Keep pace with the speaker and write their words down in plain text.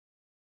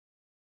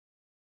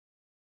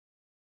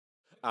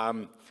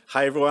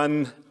Hi,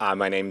 everyone.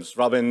 My name's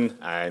Robin.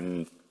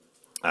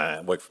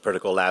 I work for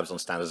Protocol Labs on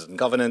standards and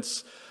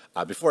governance.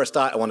 Before I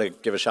start, I want to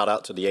give a shout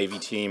out to the AV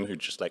team who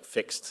just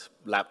fixed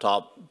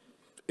laptop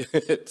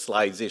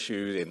slides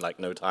issue in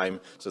no time.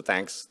 So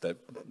thanks.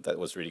 That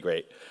was really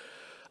great.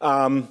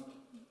 So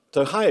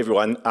hi,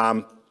 everyone.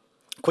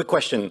 Quick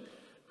question.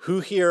 Who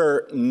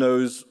here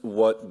knows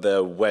what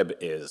the web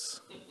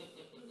is?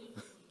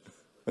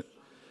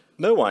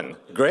 No one.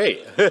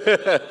 Great.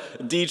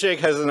 DJ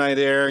has an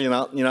idea.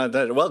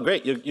 Well,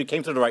 great. You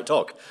came to the right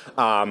talk,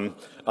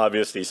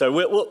 obviously. So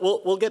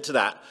we'll get to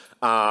that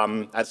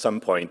at some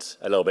point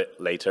a little bit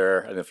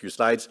later in a few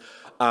slides.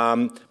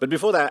 But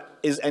before that,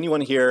 is anyone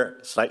here,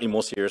 slightly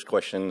more serious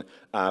question,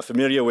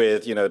 familiar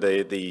with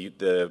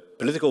the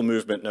political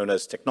movement known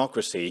as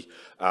technocracy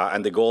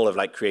and the goal of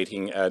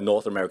creating a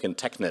North American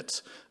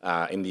technet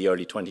in the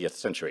early 20th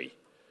century?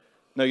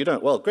 No, you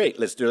don't. Well, great.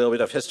 Let's do a little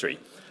bit of history.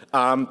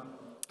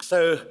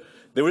 So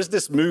there was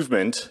this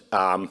movement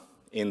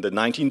in the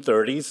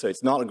 1930s, so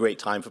it's not a great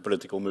time for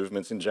political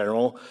movements in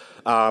general.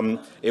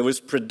 It was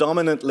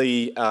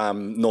predominantly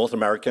North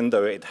American,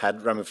 though it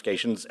had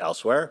ramifications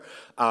elsewhere.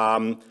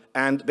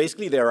 And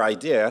basically their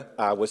idea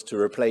was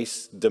to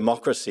replace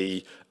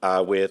democracy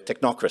with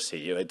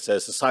technocracy. It's a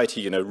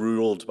society,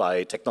 ruled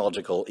by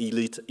technological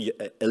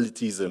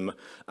elitism.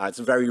 It's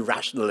a very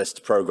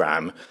rationalist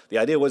program. The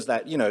idea was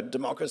that,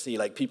 democracy,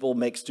 people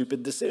make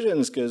stupid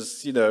decisions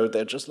because,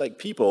 they're just like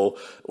people.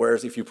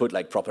 Whereas if you put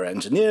proper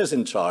engineers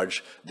in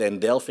charge, then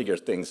they'll figure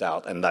things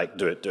out and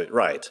do it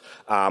right.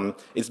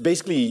 It's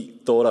basically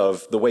thought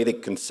of, the way they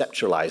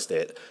conceptualized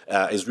it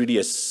is really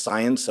a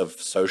science of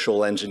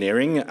social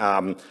engineering.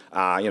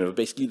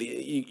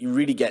 Basically, you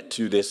really get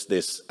to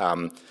this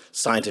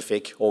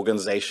scientific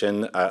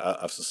organization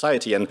of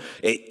society, and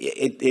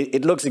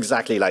it looks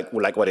exactly like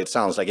what it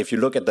sounds like. If you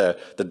look at the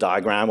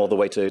diagram all the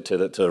way to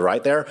the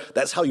right there,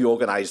 that's how you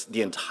organize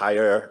the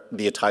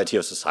entirety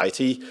of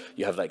society.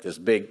 You have this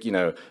big,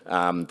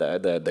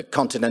 the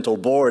continental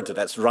board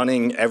that's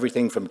running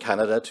everything from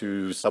Canada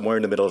to somewhere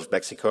in the middle of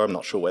Mexico. I'm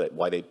not sure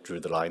why they drew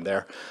the line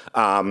there.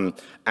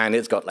 And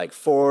it's got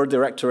 4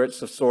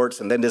 directorates of sorts,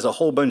 and then there's a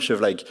whole bunch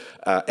of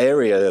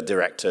area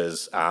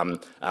directors.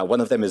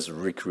 One of them is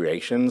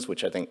recreations,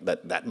 which I think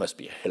that must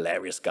be a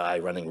hilarious guy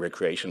running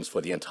recreations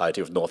for the entirety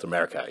of North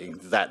America.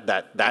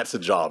 That's a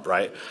job,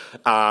 right?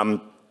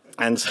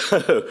 And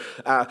so,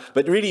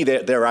 but really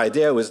their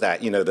idea was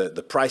that,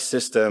 the price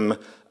system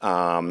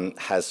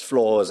has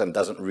flaws and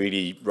doesn't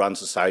really run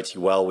society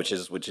well, which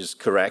is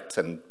correct.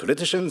 And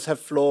politicians have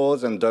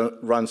flaws and don't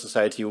run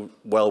society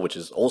well, which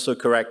is also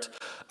correct.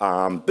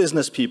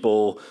 Business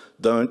people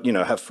don't,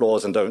 have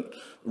flaws and don't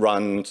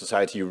run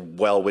society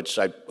well, which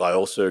I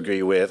also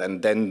agree with.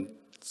 And then,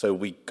 so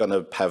we're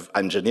gonna have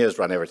engineers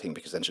run everything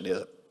because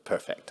engineers are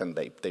perfect and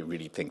they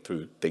really think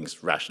through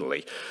things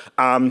rationally.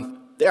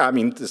 Yeah, I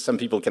mean, some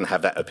people can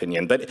have that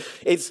opinion, but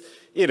it's,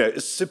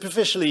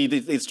 superficially,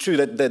 it's true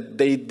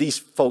that these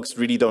folks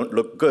really don't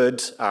look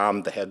good.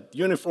 They had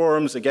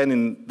uniforms, again,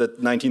 in the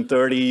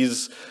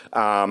 1930s.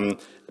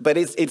 But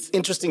it's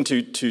interesting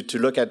to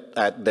look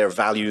at their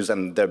values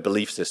and their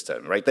belief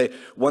system, right?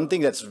 One thing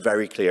that's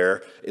very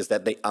clear is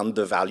that they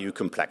undervalue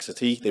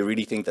complexity. They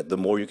really think that the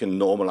more you can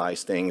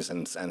normalize things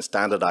and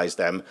standardize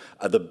them,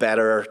 the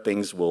better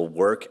things will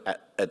work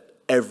at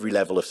every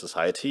level of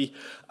society.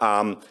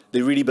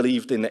 They really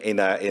believed in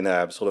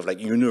a sort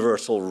of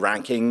universal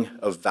ranking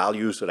of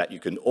value so that you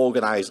can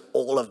organize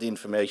all of the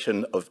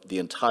information of the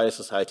entire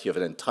society of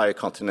an entire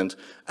continent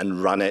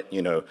and run it,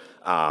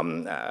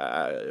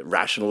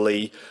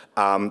 rationally.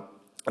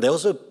 They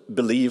also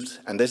believed,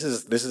 and this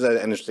is an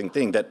interesting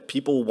thing, that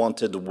people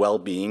wanted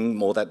well-being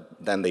more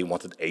than they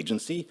wanted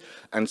agency.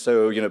 And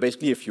so,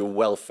 basically, if you're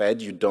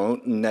well-fed, you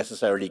don't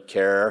necessarily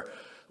care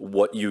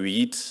what you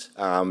eat,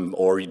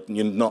 or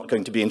you're not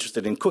going to be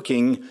interested in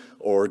cooking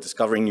or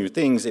discovering new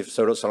things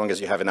so long as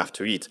you have enough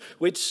to eat,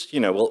 which,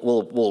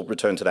 we'll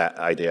return to that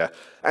idea.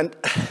 And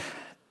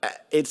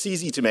it's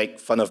easy to make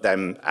fun of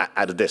them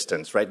at a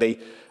distance, right?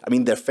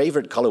 Their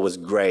favorite color was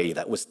gray.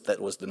 That was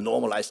the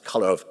normalized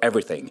color of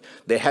everything.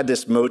 They had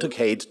this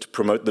motorcade to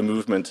promote the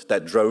movement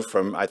that drove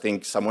from, I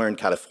think, somewhere in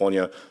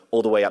California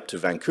all the way up to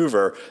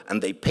Vancouver,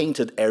 and they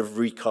painted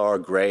every car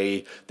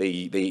gray.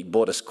 They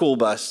bought a school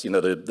bus,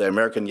 the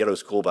American yellow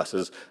school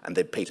buses, and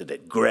they painted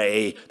it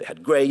gray. They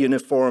had gray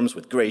uniforms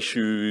with gray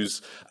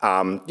shoes.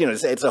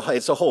 It's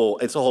a whole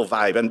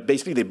vibe, and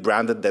basically they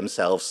branded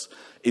themselves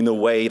in a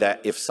way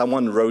that if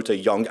someone wrote a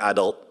young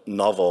adult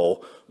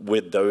novel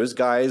with those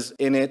guys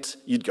in it,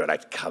 you'd go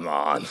come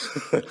on,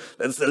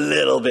 that's a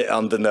little bit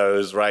on the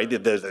nose, right?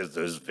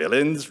 There's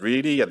villains,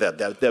 really?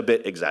 They're a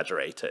bit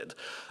exaggerated.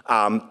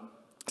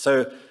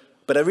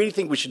 But I really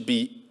think we should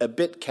be a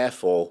bit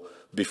careful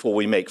before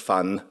we make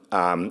fun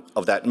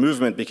of that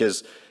movement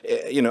because,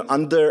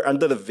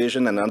 under the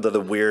vision and under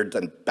the weird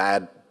and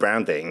bad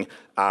branding,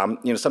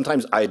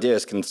 sometimes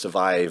ideas can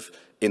survive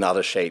in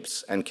other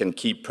shapes and can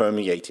keep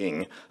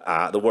permeating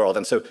the world.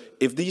 And so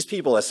if these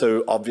people are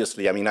so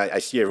obviously, I mean, I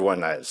see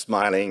everyone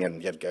smiling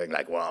and yet going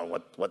like, wow,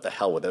 what the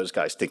hell were those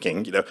guys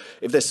thinking? You know,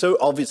 if they're so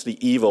obviously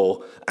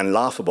evil and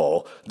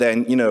laughable,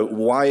 then, you know,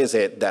 why is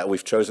it that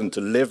we've chosen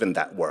to live in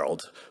that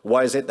world?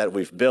 Why is it that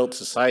we've built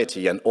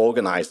society and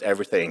organized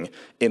everything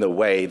in a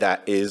way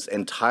that is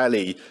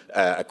entirely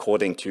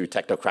according to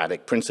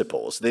technocratic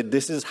principles?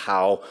 This is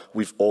how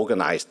we've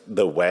organized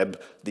the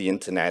web, the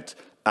internet,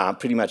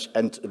 pretty much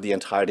the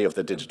entirety of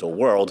the digital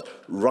world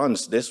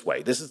runs this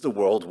way. This is the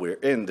world we're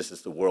in. This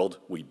is the world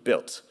we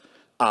built.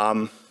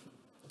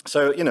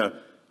 So, you know,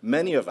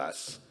 many of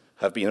us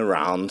have been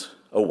around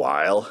a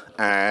while,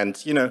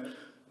 and, you know,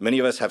 many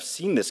of us have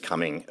seen this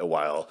coming a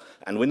while,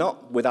 and we're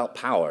not without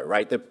power,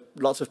 right? There are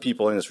lots of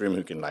people in this room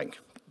who can, like,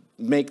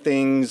 make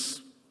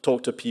things,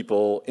 talk to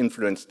people,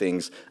 influence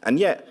things, and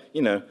yet,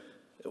 you know,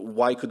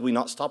 why could we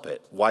not stop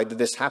it? Why did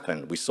this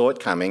happen? We saw it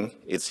coming.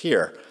 It's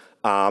here.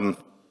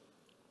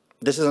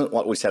 This isn't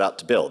what we set out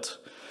to build.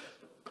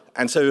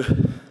 And so,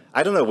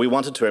 I don't know, we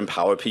wanted to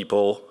empower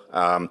people.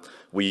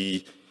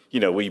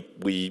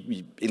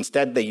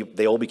 Instead,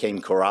 they all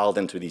became corralled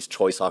into these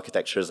choice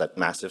architectures at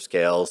massive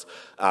scales.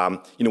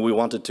 You know, we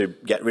wanted to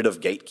get rid of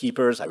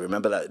gatekeepers. I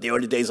remember that the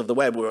early days of the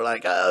web, we were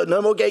like, oh,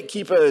 no more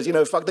gatekeepers, you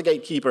know, fuck the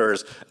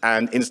gatekeepers.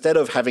 And instead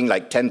of having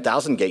like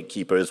 10,000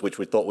 gatekeepers, which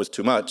we thought was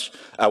too much,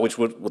 which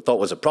we thought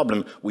was a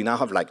problem, we now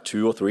have like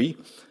 2 or 3.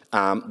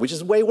 Which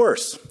is way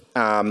worse.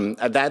 And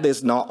that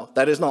is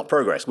not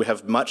progress. We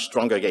have much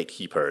stronger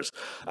gatekeepers.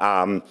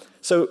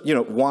 So, you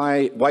know,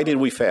 why did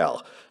we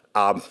fail?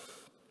 And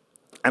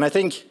I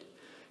think,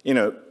 you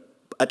know,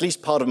 at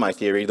least part of my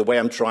theory, the way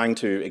I'm trying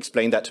to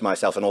explain that to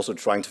myself and also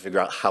trying to figure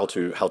out how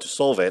to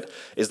solve it,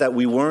 is that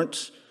we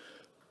weren't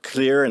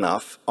clear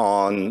enough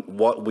on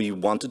what we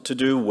wanted to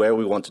do, where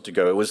we wanted to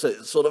go. It was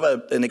sort of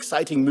an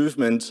exciting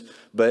movement,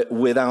 but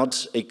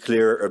without a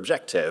clear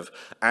objective.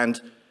 And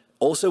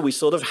also, we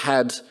sort of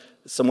had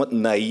somewhat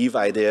naive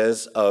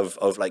ideas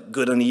of like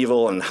good and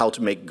evil and how to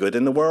make good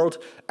in the world.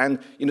 And,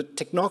 you know,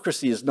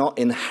 technocracy is not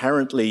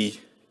inherently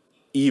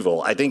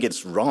evil. I think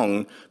it's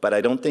wrong, but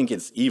I don't think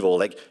it's evil.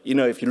 Like, you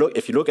know, if you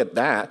look at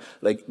that,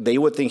 like they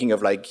were thinking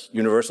of like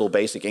universal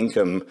basic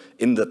income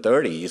in the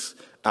 30s.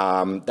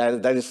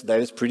 That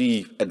is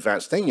pretty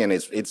advanced thing, and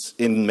it's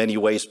in many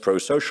ways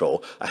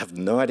pro-social. I have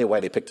no idea why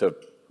they picked a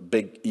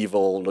big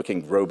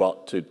evil-looking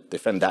robot to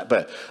defend that,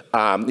 but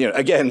you know,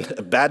 again,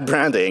 bad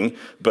branding,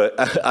 but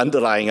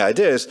underlying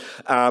ideas.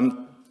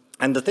 And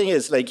the thing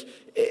is, like,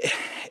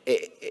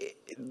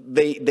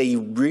 they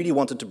really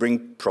wanted to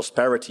bring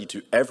prosperity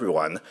to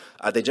everyone.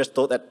 They just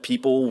thought that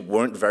people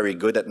weren't very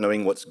good at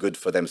knowing what's good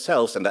for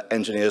themselves, and that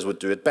engineers would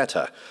do it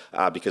better,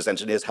 because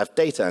engineers have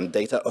data, and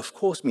data, of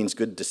course, means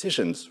good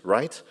decisions,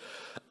 right?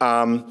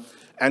 And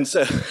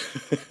so.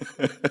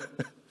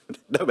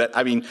 No, but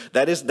I mean,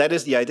 that is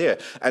the idea.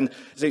 And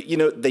so, you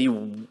know,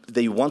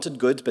 they wanted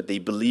good, but they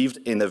believed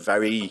in a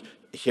very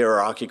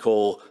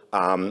hierarchical,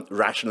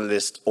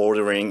 rationalist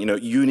ordering, you know,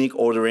 unique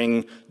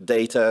ordering,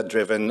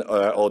 data-driven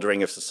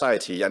ordering of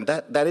society. And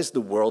that is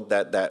the world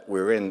that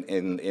we're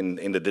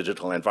in the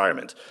digital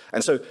environment.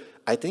 And so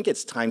I think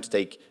it's time to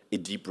take a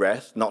deep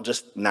breath, not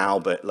just now,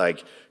 but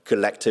like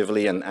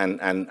collectively and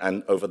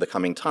over the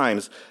coming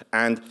times,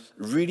 and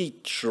really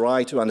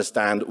try to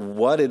understand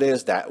what it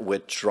is that we're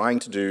trying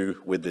to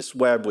do with this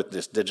web, with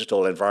this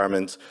digital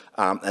environment,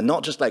 and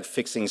not just like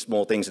fixing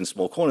small things in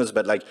small corners,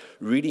 but like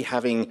really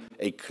having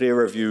a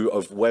clearer view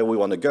of where we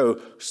want to go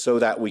so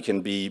that we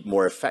can be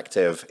more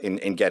effective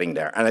in getting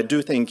there. And I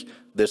do think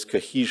there's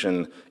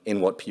cohesion in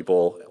what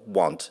people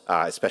want,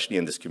 especially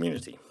in this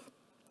community.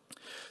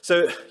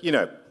 So, you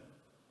know,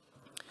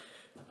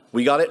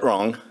 we got it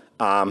wrong,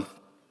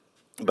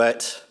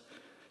 but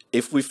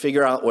if we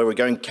figure out where we're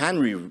going, can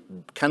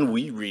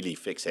we really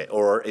fix it,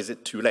 or is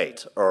it too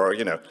late? Or,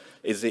 you know,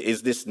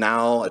 is this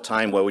now a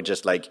time where we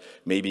just like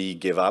maybe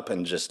give up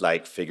and just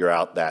like figure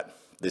out that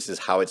this is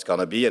how it's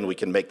gonna be and we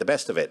can make the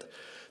best of it?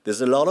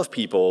 There's a lot of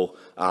people,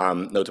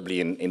 notably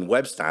in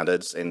web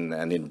standards and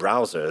in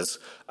browsers,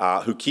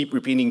 who keep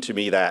repeating to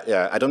me that,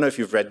 I don't know if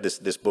you've read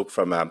this book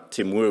from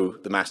Tim Wu,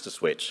 The Master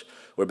Switch,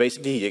 where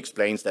basically he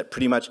explains that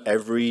pretty much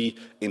every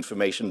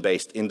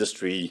information-based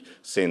industry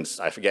since,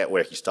 I forget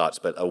where he starts,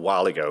 but a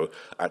while ago,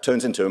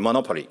 turns into a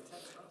monopoly.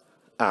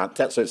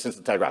 So since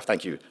the Telegraph,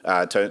 thank you,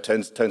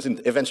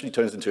 eventually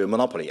turns into a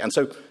monopoly. And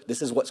so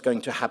this is what's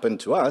going to happen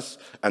to us,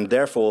 and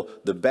therefore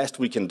the best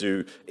we can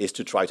do is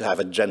to try to have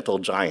a gentle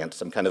giant,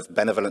 some kind of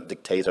benevolent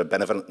dictator,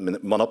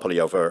 benevolent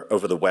monopoly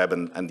over the web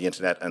and the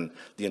internet and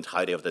the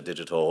entirety of the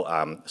digital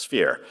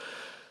sphere.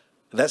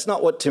 That's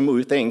not what Tim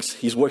Wu thinks.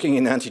 He's working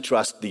in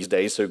antitrust these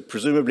days, so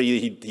presumably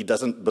he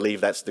doesn't believe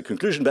that's the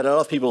conclusion, but a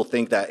lot of people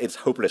think that it's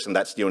hopeless and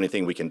that's the only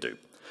thing we can do.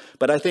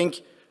 But I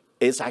think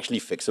it's actually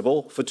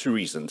fixable for 2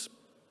 reasons.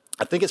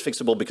 I think it's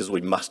fixable because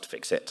we must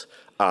fix it.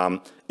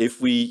 If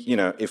we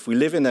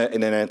live in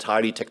an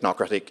entirely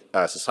technocratic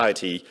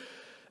society,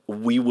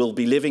 we will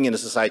be living in a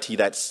society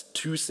that's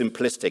too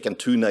simplistic and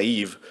too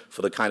naive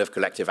for the kind of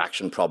collective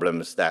action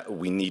problems that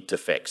we need to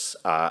fix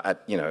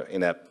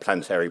in a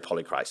planetary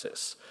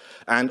polycrisis.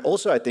 And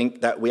also, I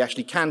think that we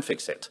actually can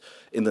fix it.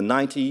 In the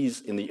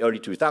 90s, in the early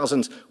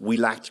 2000s, we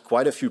lacked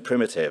quite a few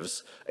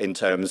primitives in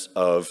terms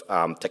of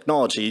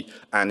technology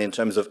and in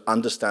terms of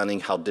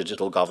understanding how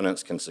digital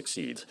governance can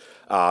succeed.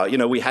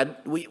 We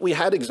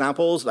had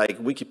examples like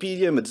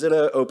Wikipedia,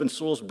 Mozilla, open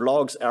source,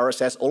 blogs,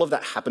 RSS, all of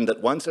that happened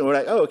at once, and we're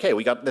like, oh, okay,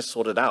 we got this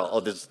sorted out. Oh,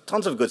 there's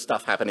tons of good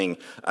stuff happening.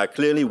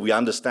 Clearly, we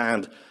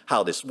understand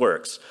how this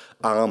works.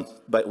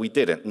 But we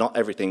didn't. Not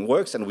everything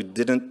works, and we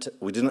didn't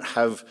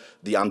have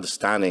the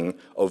understanding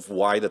of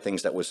why the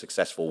things that were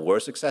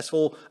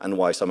successful and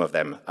why some of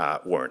them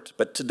weren't.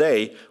 But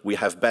today, we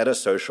have better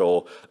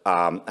social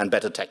and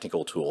better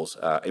technical tools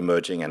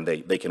emerging, and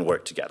they can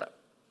work together.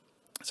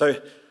 So,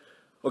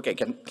 okay,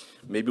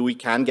 maybe we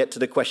can get to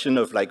the question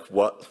of like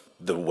what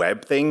the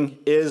web thing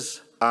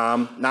is.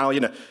 Now,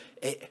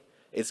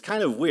 it's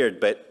kind of weird,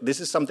 but this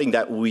is something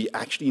that we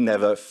actually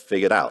never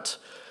figured out.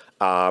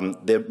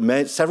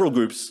 Several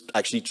groups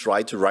actually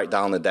tried to write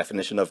down a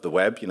definition of the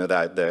web.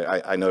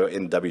 I know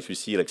in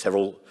W3C, like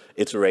several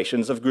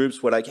iterations of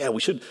groups were like, yeah,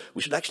 we should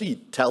actually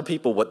tell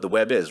people what the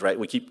web is, right?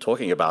 We keep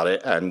talking about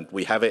it, and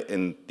we have it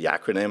in the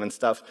acronym and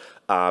stuff,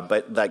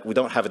 but like we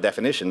don't have a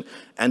definition,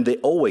 and they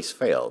always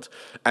failed.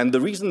 And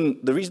the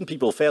reason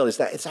people fail is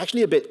that it's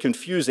actually a bit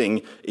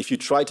confusing if you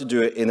try to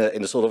do it in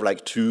a sort of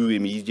like too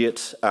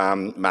immediate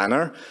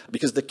manner,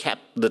 because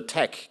the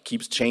tech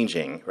keeps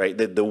changing, right?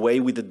 The way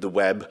we did the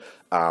web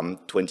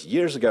 20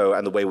 years ago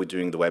and the way we're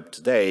doing the web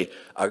today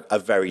are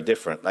very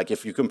different. Like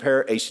if you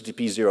compare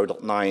HTTP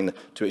 0.9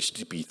 to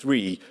HTTP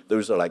 3,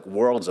 those are like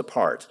worlds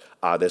apart.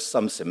 There's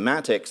some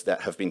semantics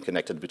that have been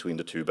connected between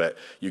the two, but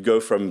you go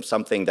from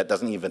something that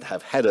doesn't even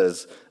have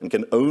headers and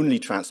can only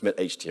transmit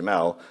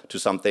HTML to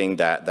something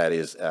that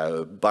is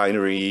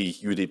binary,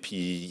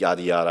 UDP,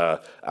 yada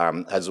yada,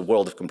 has a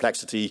world of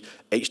complexity.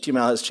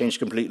 HTML has changed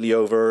completely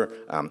over.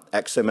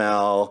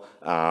 XML,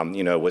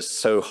 was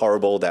so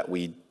horrible that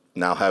we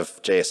now have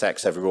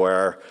JSX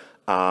everywhere.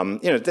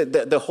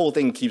 The whole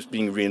thing keeps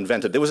being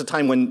reinvented. There was a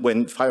time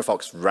when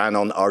Firefox ran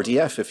on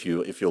RDF,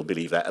 if you'll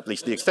believe that, at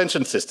least the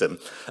extension system.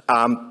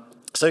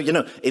 So,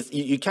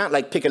 you can't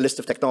like pick a list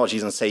of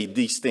technologies and say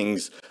these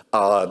things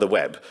are the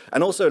web.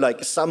 And also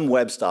like some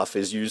web stuff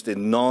is used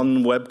in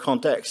non-web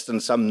context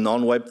and some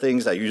non-web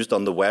things are used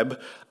on the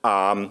web.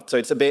 So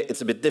it's a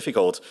bit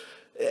difficult.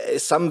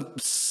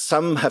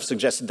 Some have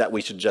suggested that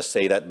we should just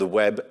say that the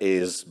web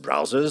is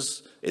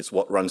browsers. It's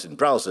what runs in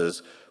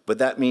browsers. But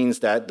that means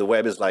that the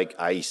web is like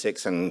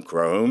IE6 and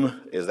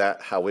Chrome. Is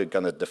that how we're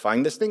going to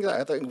define this thing?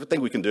 I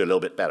think we can do a little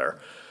bit better.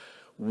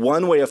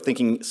 One way of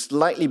thinking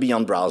slightly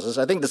beyond browsers,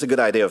 I think that's a good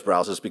idea of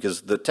browsers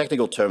because the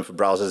technical term for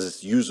browsers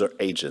is user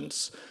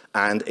agents.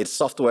 And it's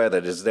software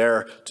that is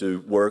there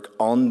to work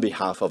on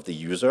behalf of the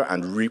user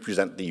and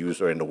represent the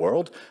user in the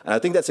world. And I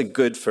think that's a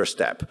good first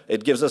step.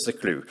 It gives us a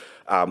clue.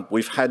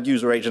 We've had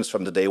user agents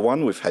from the day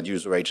one. We've had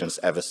user agents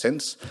ever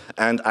since.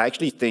 And I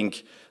actually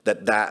think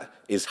that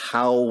is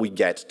how we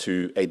get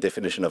to a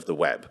definition of the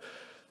web.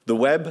 The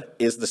web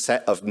is the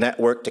set of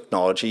network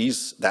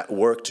technologies that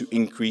work to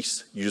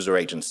increase user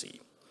agency.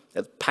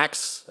 It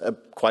packs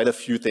quite a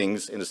few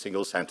things in a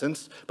single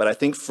sentence, but I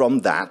think from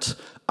that,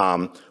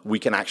 we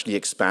can actually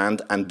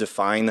expand and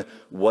define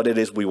what it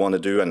is we want to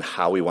do and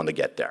how we want to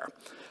get there.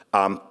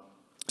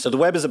 So the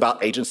web is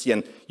about agency,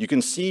 and you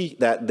can see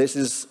that this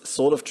is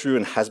sort of true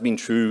and has been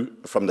true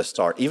from the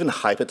start. Even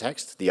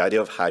hypertext, the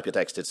idea of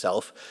hypertext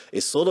itself,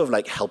 is sort of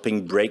like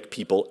helping break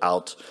people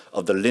out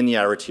of the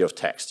linearity of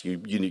text.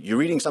 You're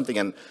reading something,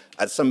 and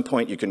at some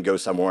point you can go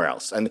somewhere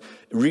else. And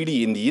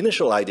really, in the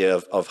initial idea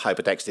of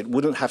hypertext, it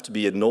wouldn't have to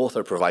be an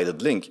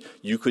author-provided link.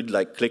 You could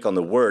like click on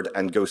the word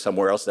and go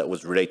somewhere else that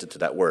was related to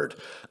that word.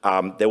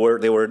 There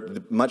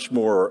were much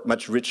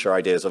richer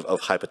ideas of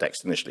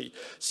hypertext initially.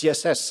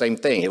 CSS, same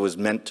thing. It was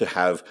meant to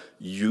have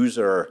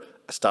user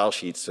style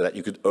sheets so that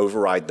you could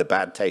override the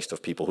bad taste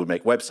of people who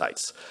make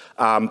websites.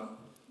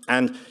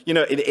 And in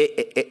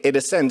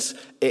a sense,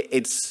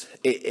 this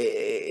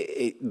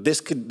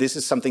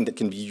is something that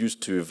can be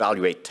used to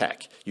evaluate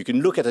tech. You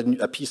can look at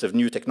a piece of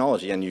new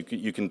technology and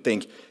you can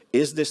think,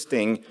 is this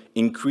thing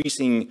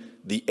increasing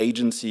the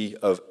agency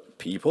of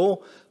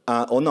people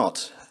or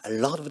not? A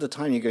lot of the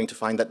time you're going to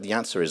find that the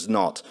answer is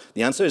not.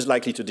 The answer is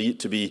likely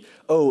to be,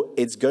 oh,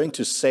 it's going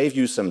to save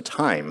you some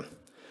time.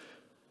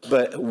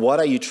 But what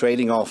are you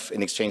trading off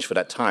in exchange for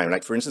that time?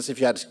 Like, for instance, if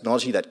you had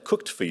technology that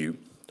cooked for you,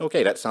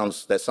 okay, that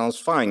sounds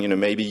fine.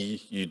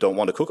 Maybe you don't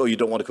want to cook, or you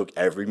don't want to cook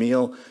every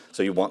meal,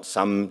 so you want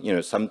some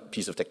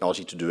piece of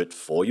technology to do it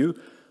for you.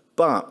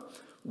 But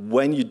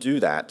when you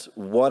do that,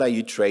 what are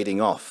you trading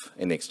off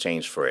in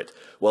exchange for it?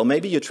 well,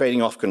 maybe you're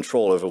trading off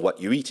control over what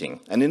you're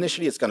eating. And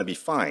initially it's going to be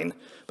fine,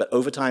 but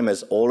over time,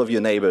 as all of your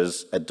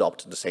neighbors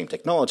adopt the same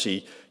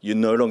technology, you're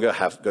no longer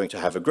going to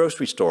have a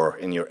grocery store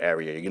in your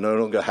area. You're no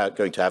longer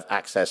going to have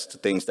access to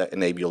things that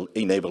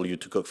enable you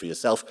to cook for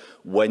yourself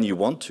when you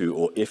want to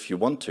or if you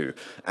want to.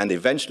 And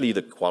eventually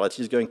the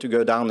quality is going to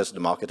go down as the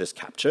market is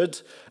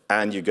captured,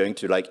 and you're going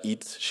to like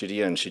eat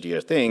shittier and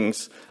shittier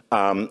things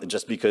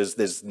just because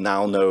there's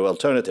now no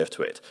alternative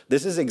to it.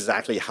 This is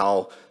exactly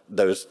how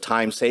those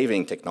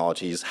time-saving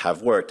technologies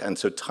have worked. And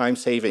so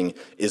time-saving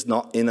is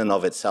not in and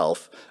of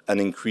itself an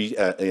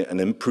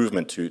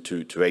improvement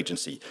to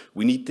agency.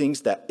 We need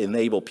things that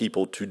enable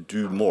people to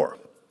do more.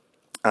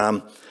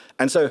 And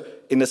so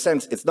in a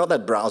sense, it's not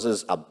that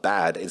browsers are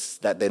bad, it's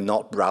that they're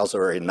not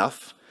browser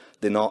enough,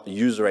 they're not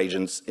user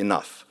agents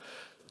enough.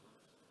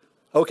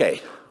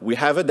 Okay, we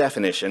have a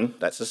definition,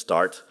 that's a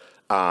start.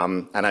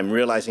 And I'm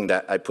realizing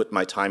that I put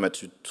my timer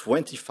to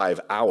 25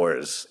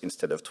 hours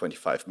instead of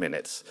 25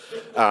 minutes.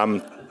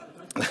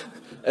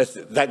 Is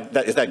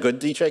that good,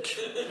 Dietrich?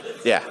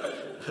 Yeah.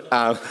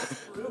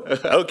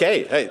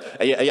 Okay. Hey,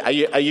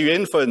 are you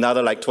in for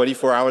another like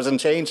 24 hours and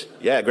change?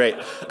 Yeah, great.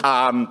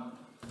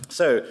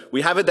 So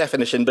we have a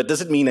definition, but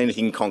does it mean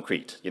anything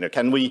concrete? You know,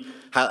 can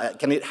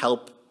it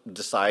help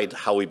decide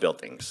how we build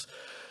things?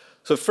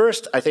 So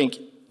first, I think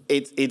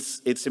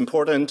it's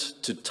important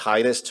to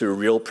tie this to a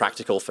real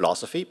practical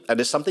philosophy, and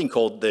there's something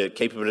called the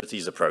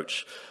capabilities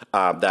approach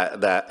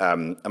that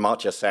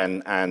Amartya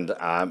Sen and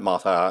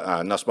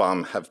Martha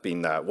Nussbaum have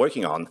been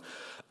working on.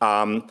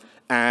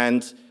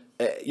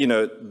 You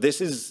know,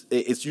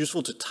 it's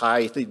useful to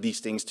tie these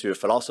things to a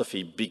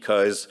philosophy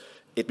because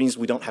it means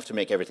we don't have to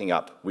make everything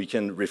up. We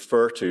can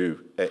refer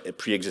to a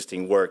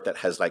pre-existing work that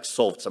has like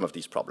solved some of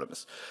these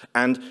problems.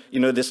 And you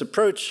know, this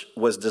approach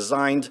was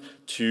designed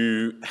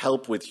to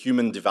help with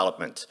human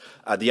development.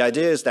 The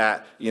idea is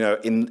that, you know,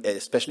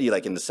 especially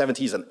like in the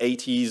 70s and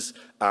 80s,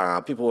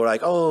 people were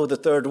like, oh, the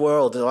third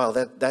world, well,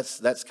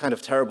 that's kind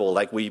of terrible.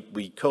 Like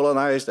we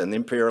colonized and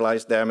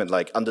imperialized them and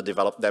like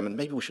underdeveloped them, and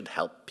maybe we should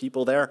help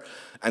people there.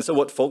 And so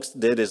what folks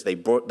did is they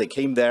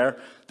came there,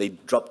 they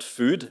dropped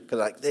food, because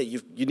like, hey,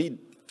 you need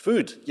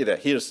food, you know,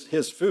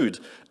 here's food.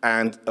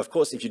 And of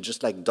course, if you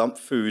just like dump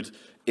food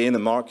in a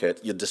market,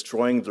 you're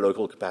destroying the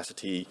local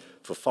capacity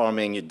for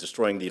farming, you're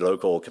destroying the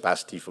local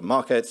capacity for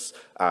markets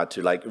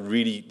to like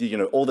really, you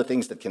know, all the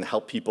things that can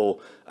help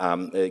people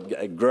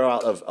grow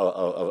out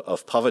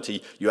of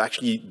poverty, you're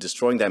actually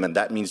destroying them, and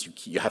that means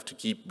you have to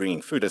keep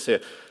bringing food. And so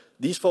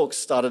these folks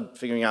started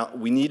figuring out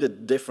we need a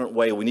different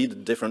way, we need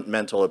a different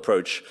mental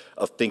approach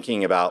of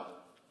thinking about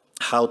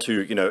how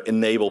to, you know,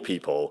 enable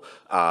people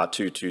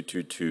to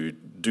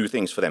do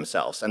things for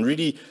themselves. And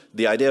really,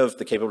 the idea of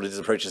the capabilities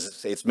approach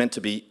is it's meant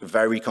to be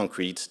very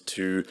concrete,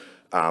 to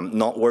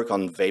not work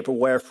on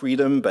vaporware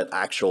freedom, but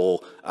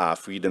actual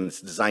freedom.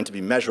 It's designed to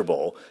be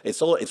measurable.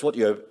 It's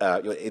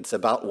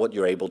about what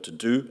you're able to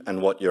do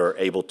and what you're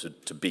able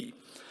to be.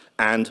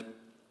 And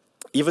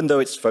even though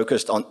it's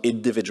focused on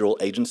individual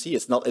agency,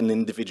 it's not an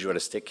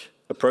individualistic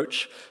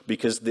approach,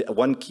 because the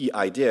one key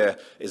idea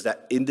is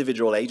that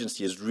individual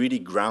agency is really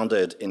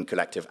grounded in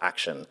collective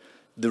action.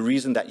 The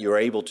reason that you're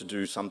able to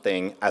do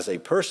something as a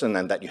person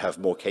and that you have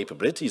more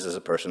capabilities as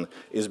a person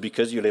is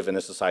because you live in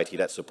a society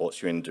that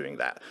supports you in doing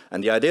that.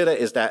 And the idea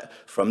is that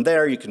from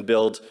there you can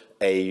build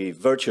a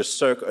virtuous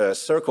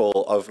circle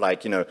of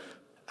like, you know,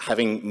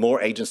 having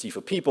more agency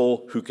for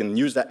people who can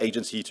use that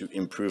agency to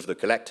improve the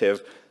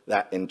collective.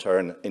 That in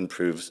turn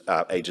improves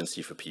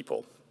agency for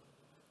people.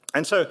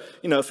 And so,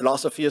 you know,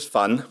 philosophy is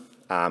fun.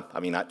 I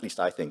mean, at least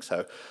I think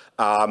so.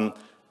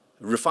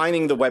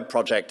 Refining the web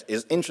project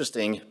is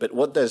interesting, but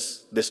what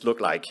does this look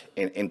like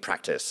in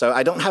practice? So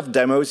I don't have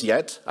demos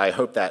yet. I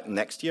hope that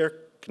next year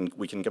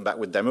we can come back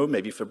with demo.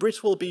 Maybe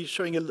Fabrice will be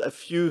showing a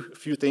few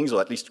things, or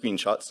at least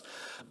screenshots.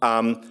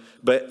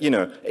 But, you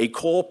know, a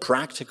core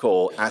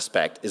practical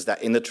aspect is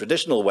that in the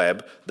traditional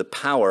web, the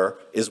power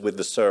is with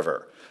the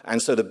server. And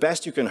so the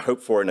best you can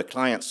hope for in a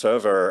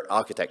client-server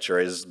architecture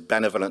is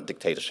benevolent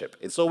dictatorship.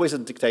 It's always a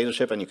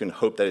dictatorship, and you can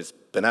hope that it's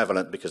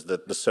benevolent because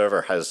the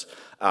server has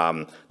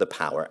the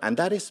power. And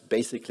that is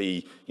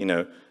basically, you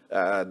know,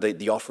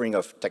 the offering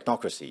of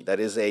technocracy. That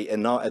is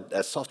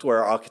a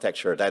software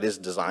architecture that is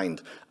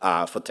designed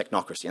for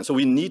technocracy. And so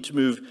we need to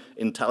move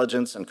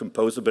intelligence and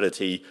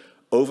composability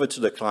over to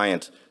the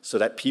client so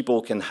that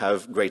people can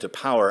have greater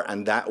power,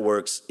 and that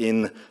works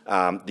in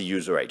the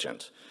user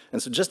agent.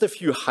 And so just a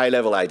few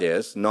high-level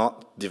ideas,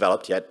 not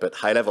developed yet, but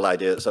high-level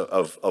ideas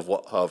of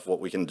what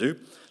we can do.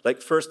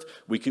 Like first,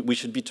 we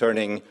should be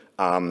turning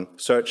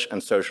search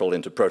and social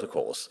into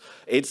protocols.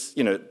 It's,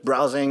 you know,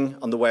 browsing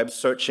on the web,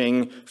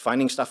 searching,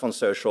 finding stuff on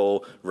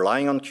social,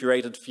 relying on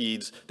curated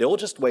feeds. They're all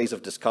just ways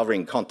of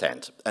discovering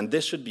content. And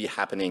this should be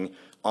happening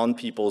on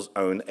people's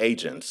own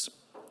agents.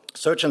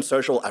 Search and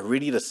social are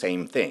really the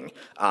same thing.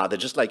 They're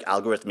just like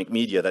algorithmic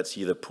media that's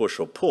either push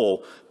or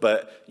pull,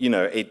 but you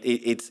know,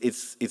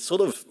 it's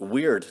sort of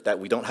weird that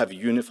we don't have a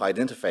unified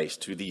interface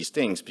to these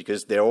things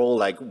because they're all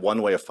like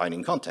one way of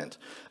finding content.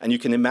 And you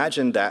can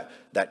imagine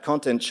that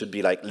content should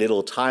be like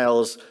little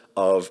tiles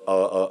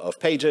of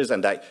pages,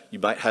 and that you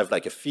might have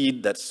like a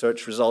feed that's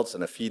search results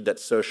and a feed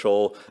that's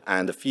social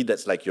and a feed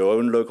that's like your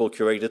own local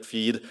curated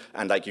feed,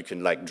 and like you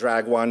can like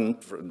drag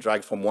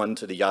from one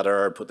to the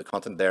other, put the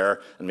content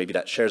there, and maybe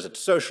that shares it to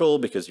social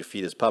because your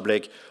feed is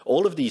public.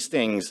 All of these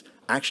things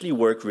actually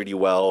work really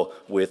well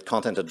with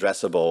content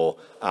addressable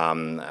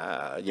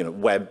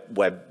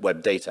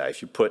web data.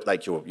 If you put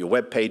like your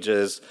web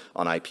pages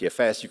on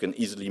IPFS, you can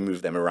easily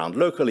move them around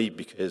locally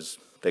because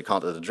they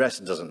can't address,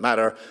 it doesn't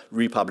matter,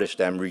 republish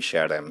them,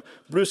 reshare them.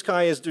 Blue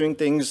Sky is doing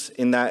things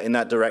in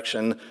that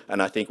direction,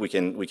 and I think we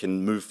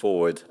can move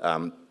forward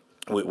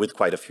with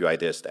quite a few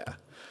ideas there.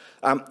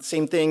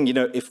 Same thing,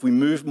 if we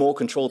move more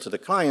control to the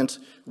client,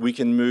 we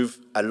can move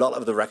a lot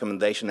of the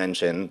recommendation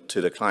engine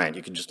to the client.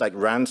 You can just like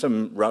run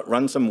some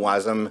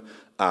WASM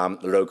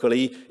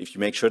locally. If you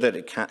make sure that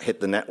it can't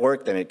hit the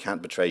network, then it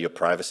can't betray your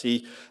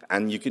privacy.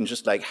 And you can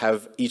just like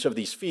have each of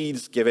these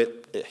feeds, give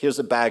it, here's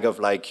a bag of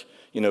like,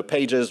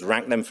 pages,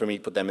 rank them for me,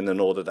 put them in an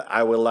order that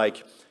I will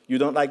like. You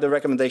don't like the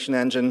recommendation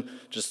engine,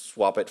 just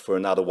swap it for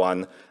another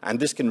one. And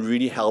this can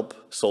really help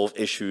solve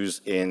issues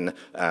in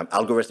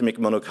algorithmic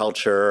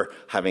monoculture,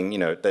 having,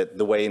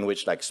 the way in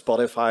which like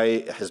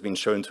Spotify has been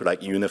shown to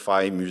like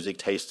unify music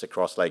tastes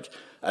across like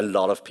a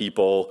lot of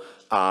people.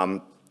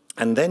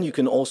 And then you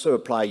can also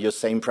apply your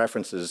same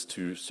preferences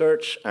to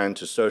search and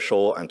to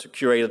social and to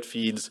curated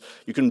feeds.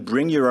 You can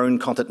bring your own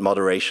content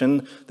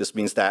moderation. This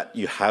means that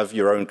you have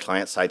your own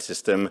client-side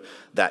system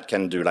that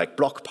can do like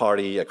block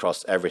party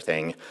across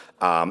everything.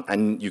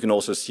 And you can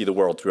also see the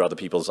world through other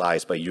people's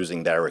eyes by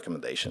using their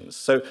recommendations.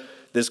 So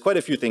there's quite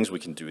a few things we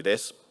can do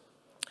this.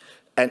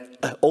 And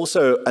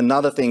also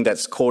another thing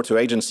that's core to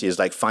agency is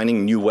like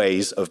finding new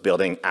ways of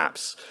building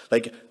apps.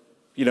 Like,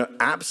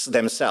 apps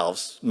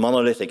themselves,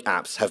 monolithic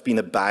apps, have been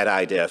a bad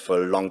idea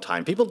for a long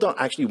time. People don't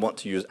actually want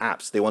to use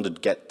apps. They want to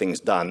get things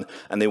done,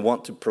 and they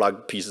want to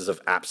plug pieces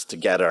of apps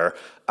together.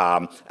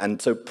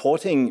 And so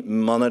porting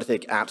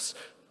monolithic apps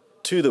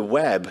to the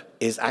web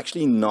is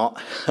actually not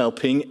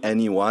helping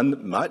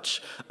anyone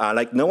much.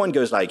 Like no one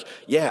goes like,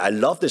 yeah, I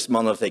love this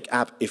monolithic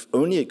app. If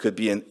only it could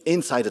be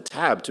inside a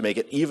tab to make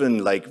it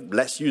even like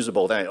less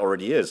usable than it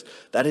already is.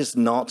 That is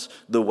not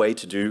the way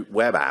to do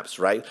web apps,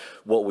 right?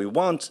 What we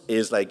want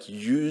is like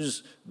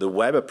use the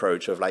web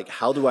approach of like,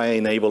 how do I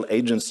enable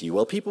agency?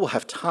 Well, people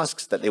have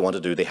tasks that they want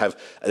to do. They have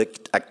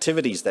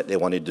activities that they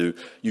want to do.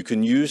 You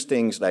can use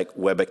things like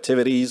web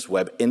activities,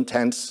 web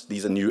intents.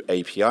 These are new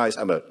APIs.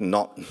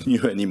 Not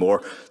new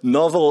anymore.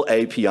 Novel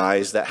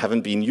APIs that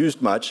haven't been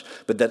used much,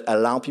 but that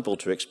allow people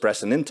to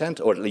express an intent,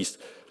 or at least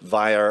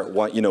via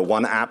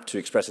one app to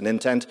express an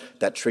intent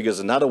that triggers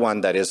another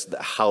one that is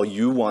how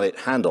you want it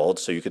handled.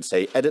 So you could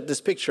say, edit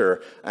this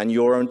picture, and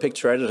your own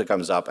picture editor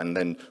comes up and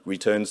then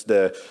returns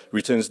the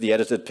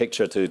edited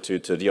picture to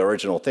the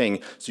original thing.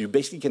 So you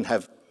basically can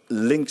have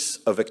links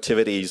of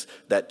activities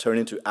that turn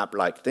into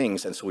app-like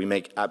things, and so we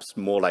make apps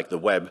more like the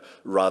web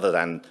rather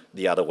than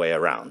the other way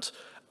around.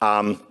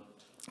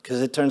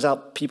 Because it turns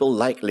out people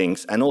like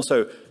links, and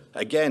also,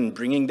 again,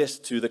 bringing this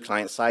to the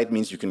client side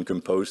means you can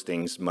compose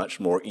things much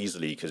more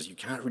easily, because you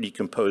can't really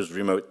compose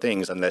remote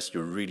things unless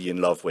you're really in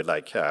love with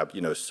like, SOAP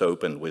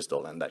and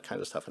WSDL and that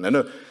kind of stuff. And I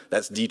know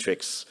that's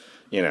Dietrich's,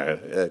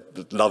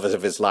 love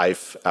of his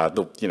life,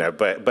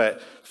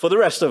 but for the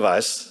rest of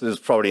us, it's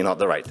probably not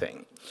the right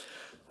thing.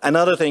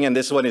 Another thing, and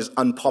this one is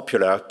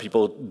unpopular,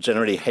 people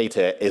generally hate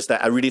it, is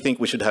that I really think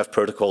we should have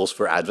protocols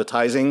for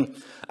advertising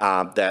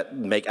that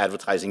make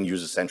advertising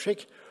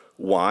user-centric.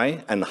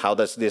 Why, and how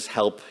does this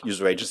help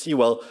user agency?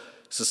 Well,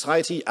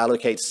 society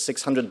allocates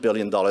 $600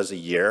 billion a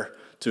year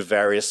to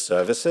various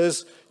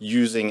services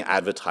using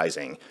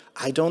advertising.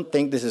 I don't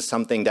think this is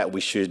something that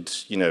we should,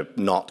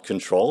 not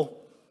control,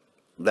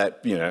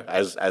 that,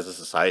 as a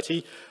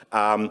society.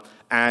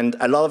 And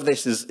a lot of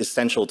this is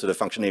essential to the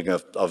functioning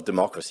of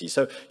democracy.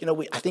 So,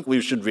 I think we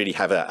should really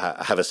have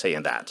a say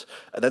in that.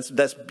 That's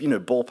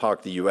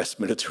ballpark the US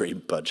military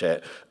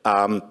budget.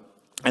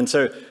 And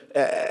so,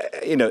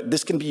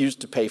 this can be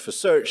used to pay for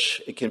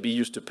search. It can be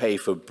used to pay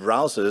for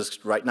browsers.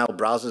 Right now,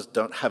 browsers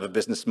don't have a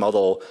business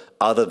model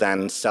other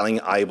than selling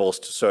eyeballs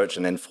to search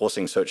and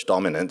enforcing search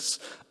dominance.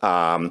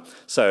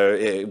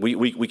 So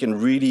we can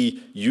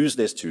really use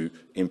this to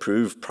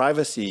improve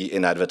privacy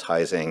in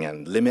advertising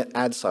and limit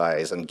ad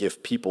size and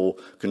give people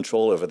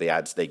control over the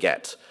ads they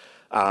get.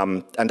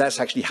 And that's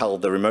actually how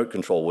the remote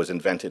control was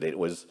invented. It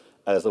was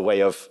as a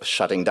way of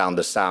shutting down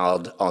the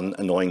sound on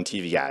annoying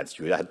TV ads.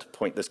 You had to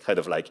point this kind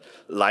of like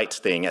light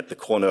thing at the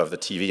corner of the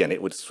TV and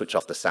it would switch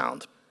off the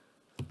sound.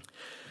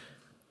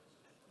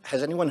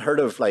 Has anyone heard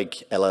of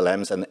like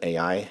LLMs and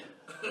AI?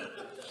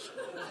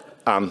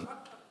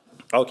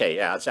 Okay,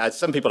 yeah,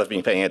 some people have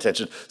been paying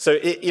attention. So,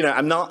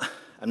 I'm not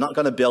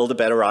going to build a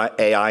better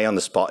AI on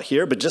the spot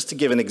here, but just to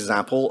give an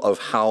example of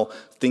how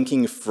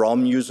thinking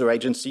from user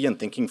agency and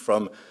thinking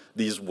from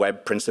these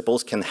web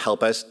principles can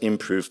help us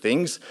improve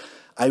things.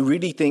 I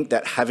really think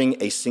that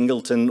having a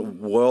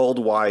singleton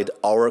worldwide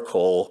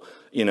oracle,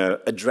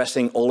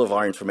 addressing all of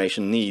our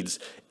information needs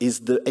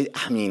is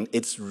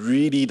it's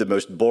really the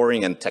most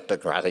boring and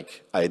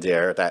technocratic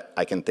idea that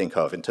I can think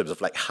of in terms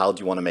of like, how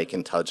do you want to make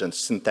intelligence,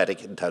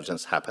 synthetic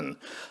intelligence happen?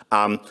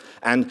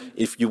 And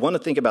if you want to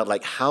think about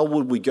like, how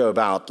would we go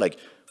about like,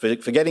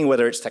 forgetting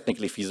whether it's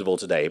technically feasible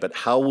today, but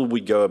how would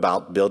we go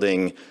about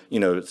building,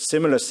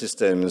 similar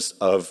systems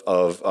of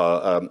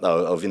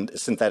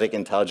synthetic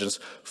intelligence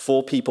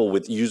for people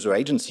with user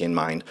agency in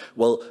mind?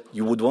 Well,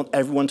 you would want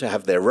everyone to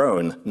have their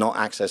own, not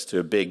access to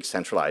a big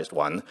centralized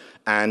one,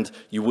 and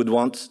you would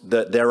want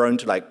their own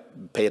to like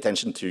pay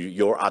attention to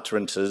your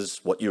utterances,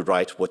 what you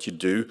write, what you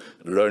do,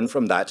 learn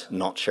from that,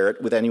 not share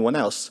it with anyone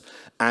else.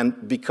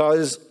 And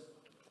because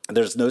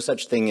there's no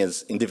such thing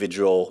as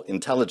individual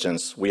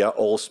intelligence, we are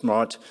all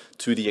smart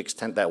to the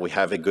extent that we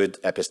have a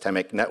good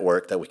epistemic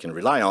network that we can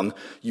rely on.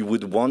 You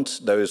would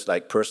want those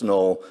like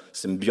personal,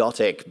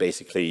 symbiotic,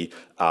 basically,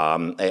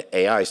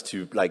 AIs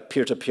to like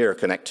peer-to-peer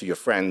connect to your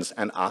friends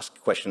and ask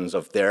questions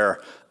of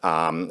their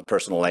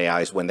personal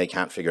AIs when they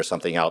can't figure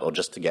something out, or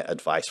just to get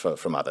advice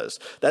from others.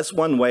 That's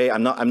one way.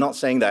 I'm not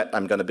saying that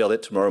I'm going to build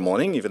it tomorrow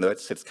morning, even though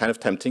it's kind of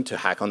tempting to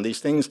hack on these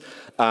things.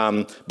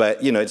 But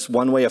it's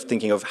one way of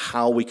thinking of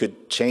how we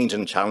could change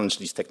and challenge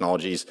these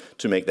technologies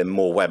to make them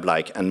more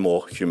web-like and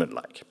more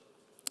human-like.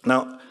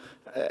 Now,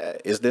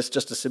 is this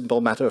just a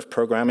simple matter of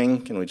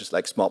programming? Can we just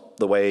like smop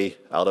the way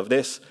out of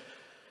this?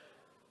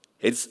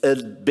 It's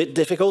a bit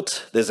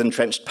difficult. There's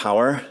entrenched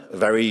power,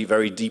 very,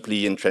 very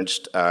deeply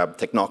entrenched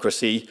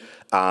technocracy.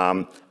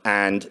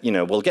 And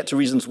we'll get to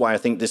reasons why I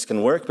think this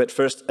can work. But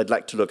first, I'd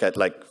like to look at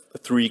like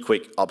 3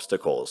 quick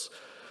obstacles.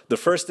 The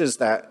first is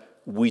that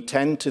we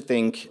tend to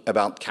think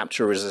about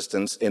capture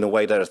resistance in a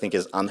way that I think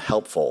is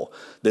unhelpful.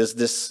 There's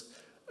this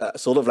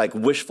sort of like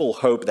wishful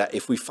hope that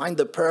if we find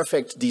the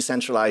perfect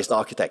decentralized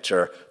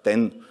architecture,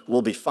 then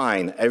we'll be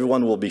fine.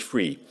 Everyone will be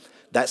free.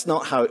 That's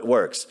not how it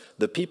works.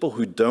 The people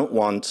who don't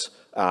want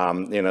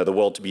the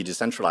world to be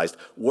decentralized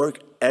work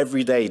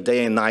every day,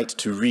 day and night,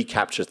 to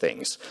recapture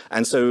things.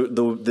 And so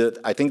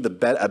I think a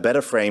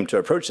better frame to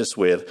approach this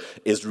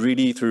with is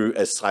really through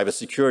a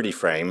cybersecurity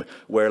frame,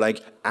 where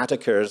like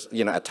attackers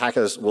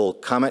will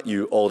come at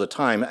you all the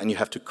time, and you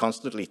have to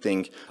constantly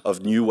think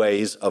of new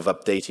ways of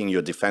updating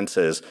your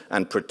defenses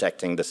and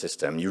protecting the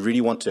system. You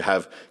really want to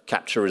have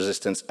capture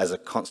resistance as a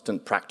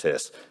constant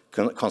practice,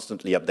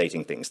 constantly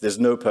updating things. There's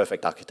no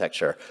perfect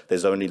architecture.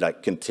 There's only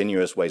like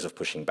continuous ways of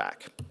pushing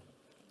back.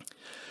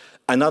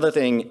 Another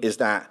thing is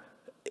that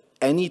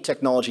any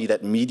technology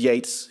that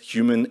mediates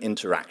human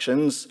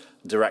interactions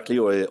directly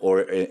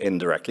or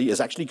indirectly is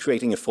actually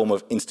creating a form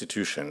of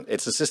institution.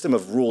 It's a system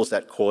of rules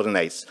that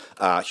coordinates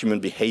human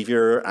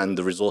behavior and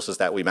the resources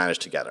that we manage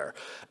together.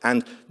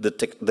 And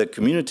the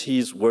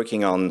communities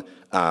working on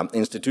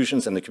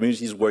institutions and the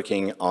communities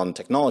working on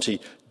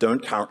technology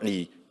don't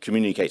currently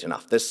communicate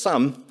enough. There's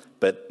some,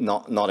 but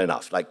not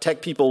enough. Like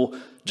tech people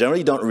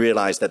generally don't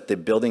realize that they're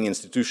building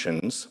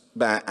institutions,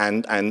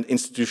 and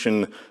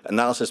institution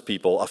analysis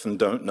people often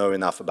don't know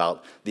enough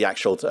about the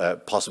actual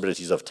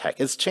possibilities of tech.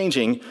 It's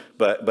changing,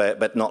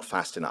 but not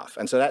fast enough.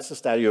 And so that's the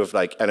study of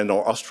like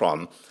Elinor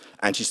Ostrom,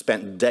 and she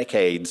spent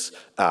decades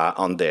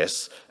on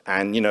this.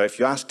 And if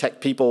you ask tech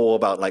people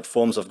about like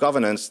forms of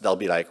governance, they'll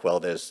be like, well,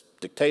 there's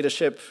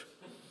dictatorship,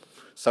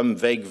 some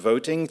vague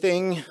voting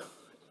thing,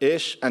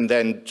 and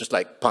then just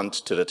like punt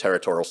to the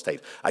territorial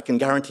state. I can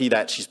guarantee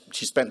that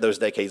she spent those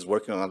decades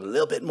working on a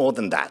little bit more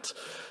than that.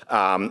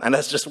 And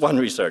that's just one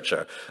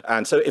researcher.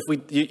 And so if we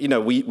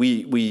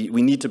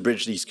need to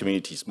bridge these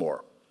communities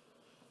more.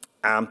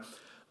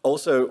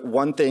 Also,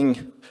 one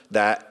thing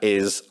that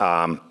is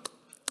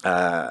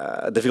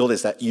difficult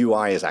is that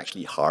UI is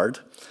actually hard.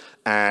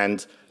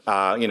 And,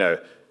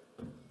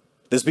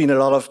 there's been a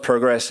lot of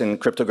progress in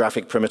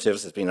cryptographic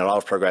primitives. There's been a lot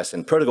of progress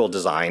in protocol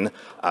design.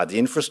 The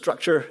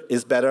infrastructure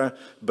is better,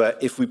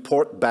 but if we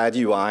port bad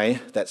UI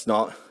that's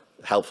not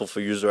helpful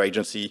for user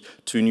agency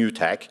to new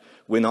tech,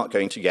 we're not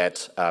going to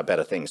get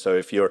better things. So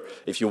if your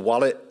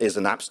wallet is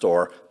an app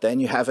store, then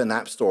you have an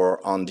app store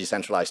on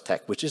decentralized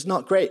tech, which is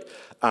not great.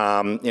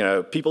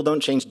 People don't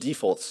change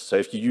defaults. So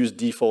if you use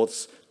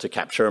defaults to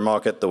capture a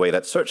market the way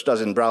that search does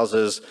in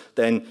browsers,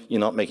 then you're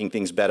not making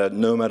things better,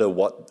 no matter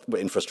what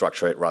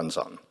infrastructure it runs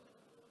on.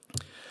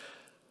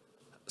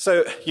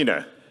 So,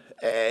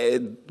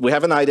 we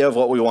have an idea of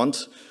what we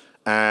want,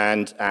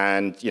 and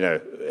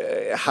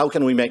how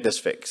can we make this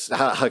fix?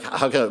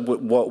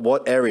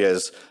 What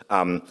areas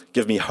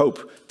give me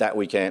hope that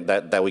we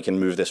can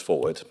move this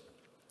forward?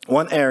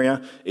 One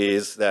area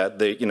is that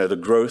the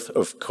growth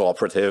of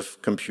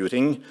cooperative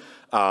computing.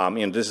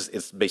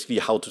 It's basically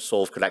how to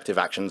solve collective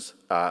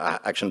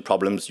action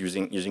problems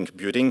using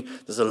computing.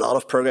 There's a lot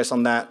of progress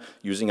on that,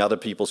 using other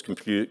people's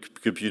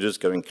computers,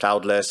 going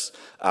cloudless,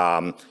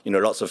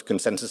 lots of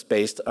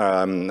consensus-based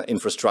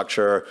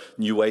infrastructure,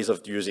 new ways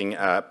of using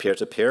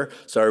peer-to-peer.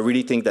 So I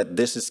really think that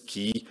this is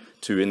key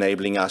to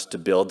enabling us to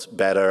build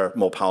better,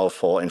 more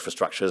powerful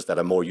infrastructures that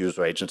are more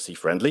user agency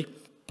friendly.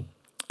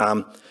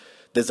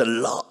 There's a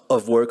lot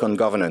of work on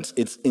governance.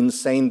 It's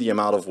insane the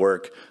amount of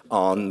work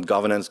on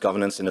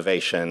governance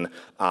innovation.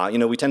 You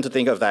know, we tend to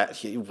think of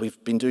that,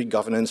 we've been doing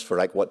governance for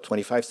like, what,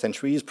 25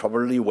 centuries?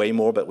 Probably way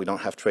more, but we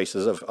don't have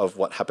traces of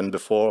what happened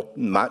before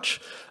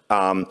much.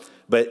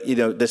 But, you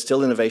know, there's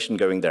still innovation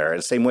going there.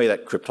 The same way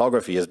that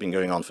cryptography has been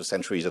going on for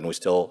centuries and we're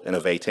still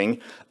innovating.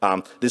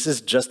 This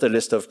is just a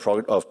list of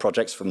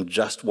projects from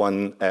just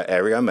one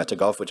area,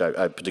 MetaGov, which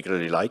I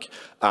particularly like.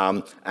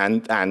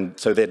 And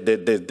so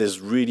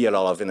there's really a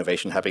lot of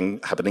innovation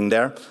happening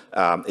there.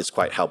 It's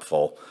quite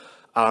helpful.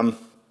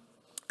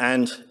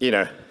 And, you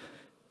know,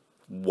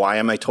 why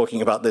am I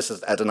talking about this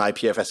at an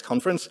IPFS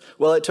conference?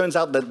 Well, it turns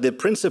out that the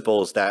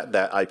principles that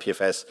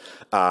IPFS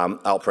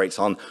operates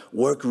on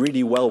work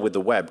really well with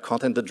the web.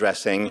 Content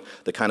addressing,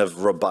 the kind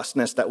of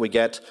robustness that we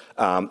get,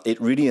 it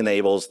really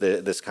enables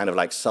this kind of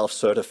like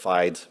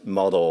self-certified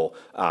model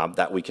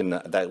that we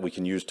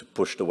can use to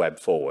push the web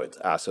forward.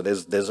 So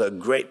there's a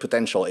great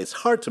potential. It's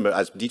hard to,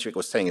 as Dietrich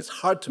was saying, it's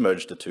hard to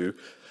merge the two.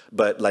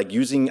 But like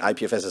using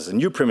IPFS as a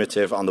new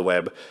primitive on the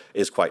web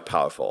is quite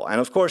powerful. And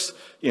of course,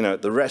 you know,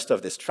 the rest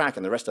of this track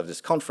and the rest of this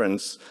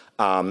conference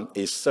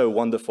is so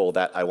wonderful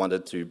that I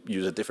wanted to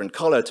use a different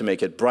color to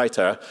make it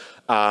brighter.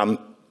 And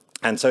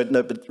so,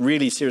 no, but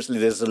really seriously,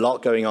 there's a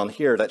lot going on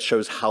here that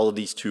shows how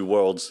these two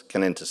worlds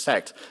can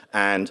intersect.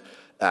 And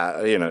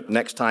you know,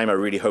 next time I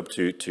really hope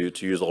to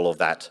use all of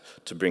that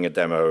to bring a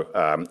demo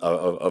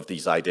of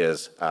these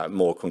ideas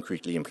more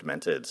concretely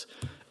implemented.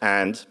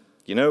 And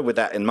you know, with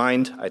that in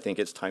mind, I think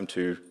it's time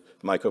to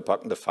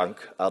micro-puck the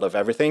funk out of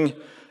everything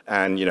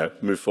and, you know,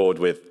 move forward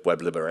with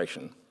web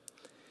liberation.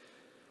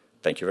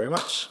 Thank you very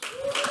much.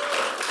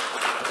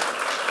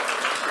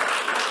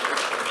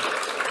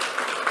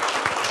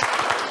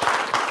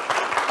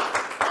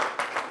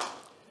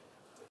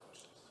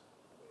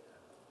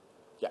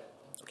 Yeah,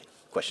 okay.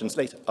 Questions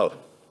later. Oh,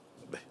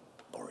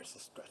 Boris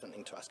is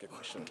threatening to ask a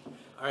question.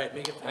 All right,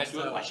 make it fast.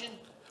 Can I do a question?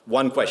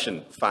 One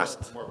question,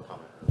 fast. More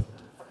comment.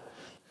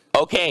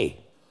 Okay,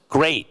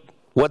 great.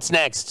 What's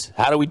next?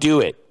 How do we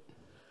do it?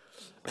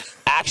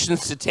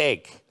 Actions to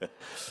take.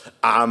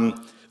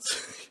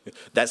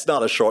 That's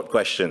not a short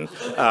question.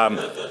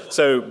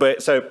 So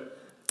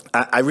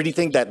I really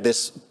think that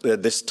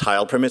this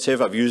tile primitive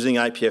of using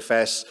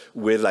IPFS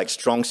with like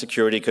strong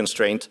security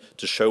constraint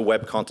to show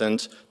web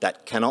content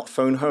that cannot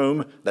phone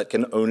home, that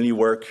can only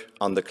work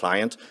on the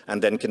client,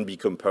 and then can be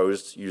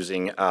composed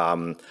using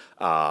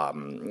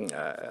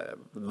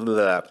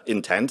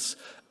intents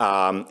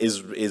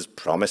is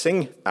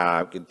promising.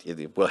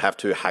 We'll have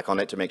to hack on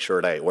it to make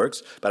sure that it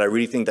works, but I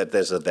really think that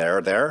there's a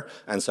there.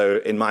 And so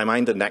in my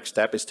mind, the next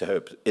step is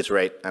to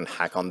iterate and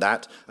hack on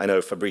that. I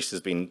know Fabrice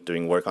has been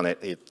doing work on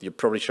it. You're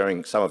probably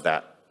showing some of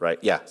that, right?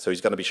 Yeah, so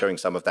he's going to be showing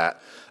some of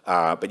that.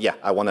 But yeah,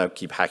 I want to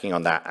keep hacking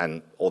on that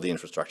and all the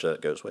infrastructure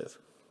that goes with.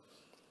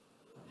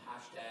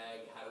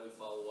 Hashtag, how do we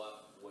follow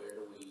up? Where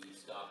do we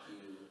stop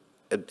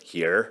you?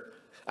 Here.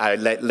 I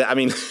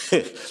mean, so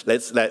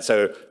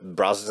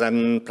browsers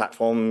and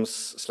platforms,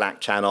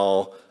 Slack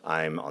channel,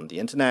 I'm on the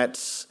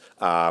internet.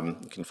 You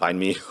can find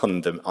me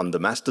on the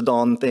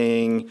Mastodon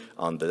thing,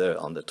 on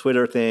the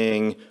Twitter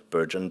thing,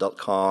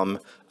 Berjon.com.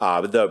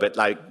 But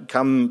like,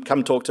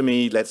 come talk to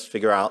me. Let's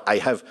figure out. I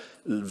have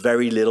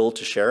very little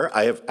to share.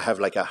 I have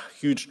like a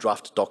huge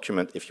draft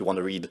document if you want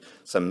to read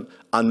some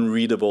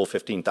unreadable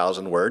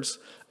 15,000 words.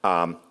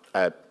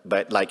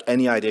 But like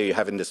any idea you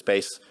have in this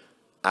space,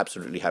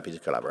 absolutely happy to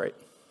collaborate.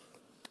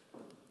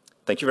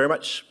 Thank you very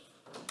much.